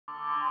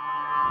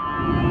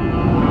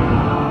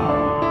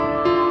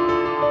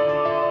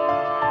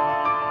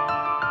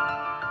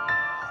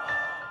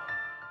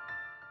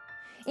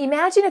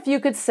Imagine if you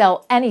could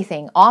sell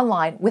anything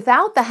online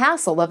without the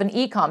hassle of an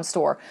e-com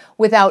store,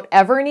 without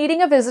ever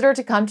needing a visitor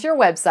to come to your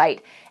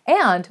website,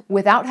 and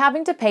without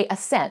having to pay a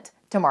cent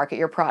to market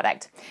your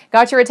product.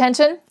 Got your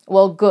attention?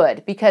 Well,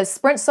 good, because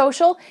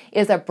PrintSocial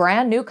is a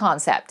brand new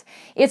concept.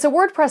 It's a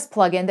WordPress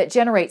plugin that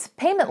generates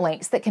payment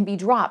links that can be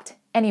dropped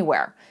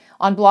anywhere,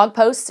 on blog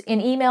posts, in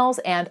emails,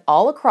 and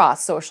all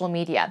across social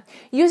media.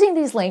 Using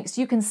these links,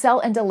 you can sell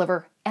and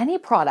deliver any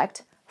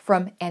product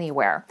from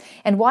anywhere.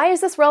 And why is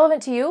this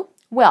relevant to you?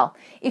 Well,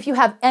 if you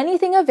have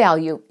anything of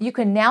value, you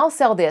can now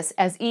sell this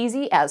as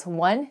easy as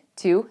 1,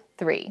 2,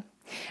 3.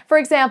 For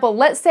example,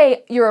 let's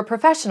say you're a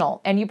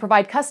professional and you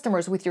provide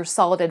customers with your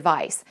solid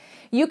advice.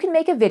 You can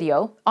make a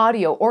video,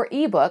 audio, or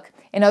ebook,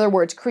 in other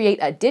words, create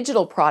a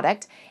digital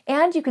product,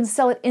 and you can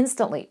sell it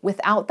instantly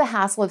without the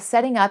hassle of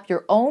setting up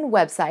your own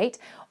website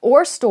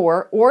or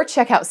store or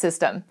checkout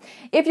system.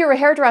 If you're a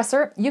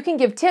hairdresser, you can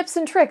give tips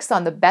and tricks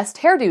on the best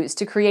hairdos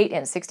to create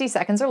in 60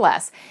 seconds or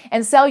less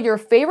and sell your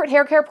favorite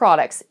hair care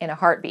products in a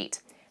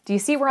heartbeat. Do you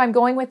see where I'm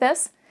going with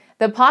this?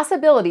 The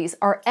possibilities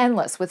are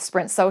endless with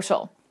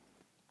PrintSocial.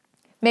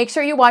 Make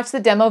sure you watch the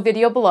demo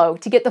video below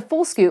to get the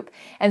full scoop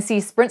and see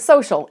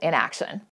PrintSocial in action.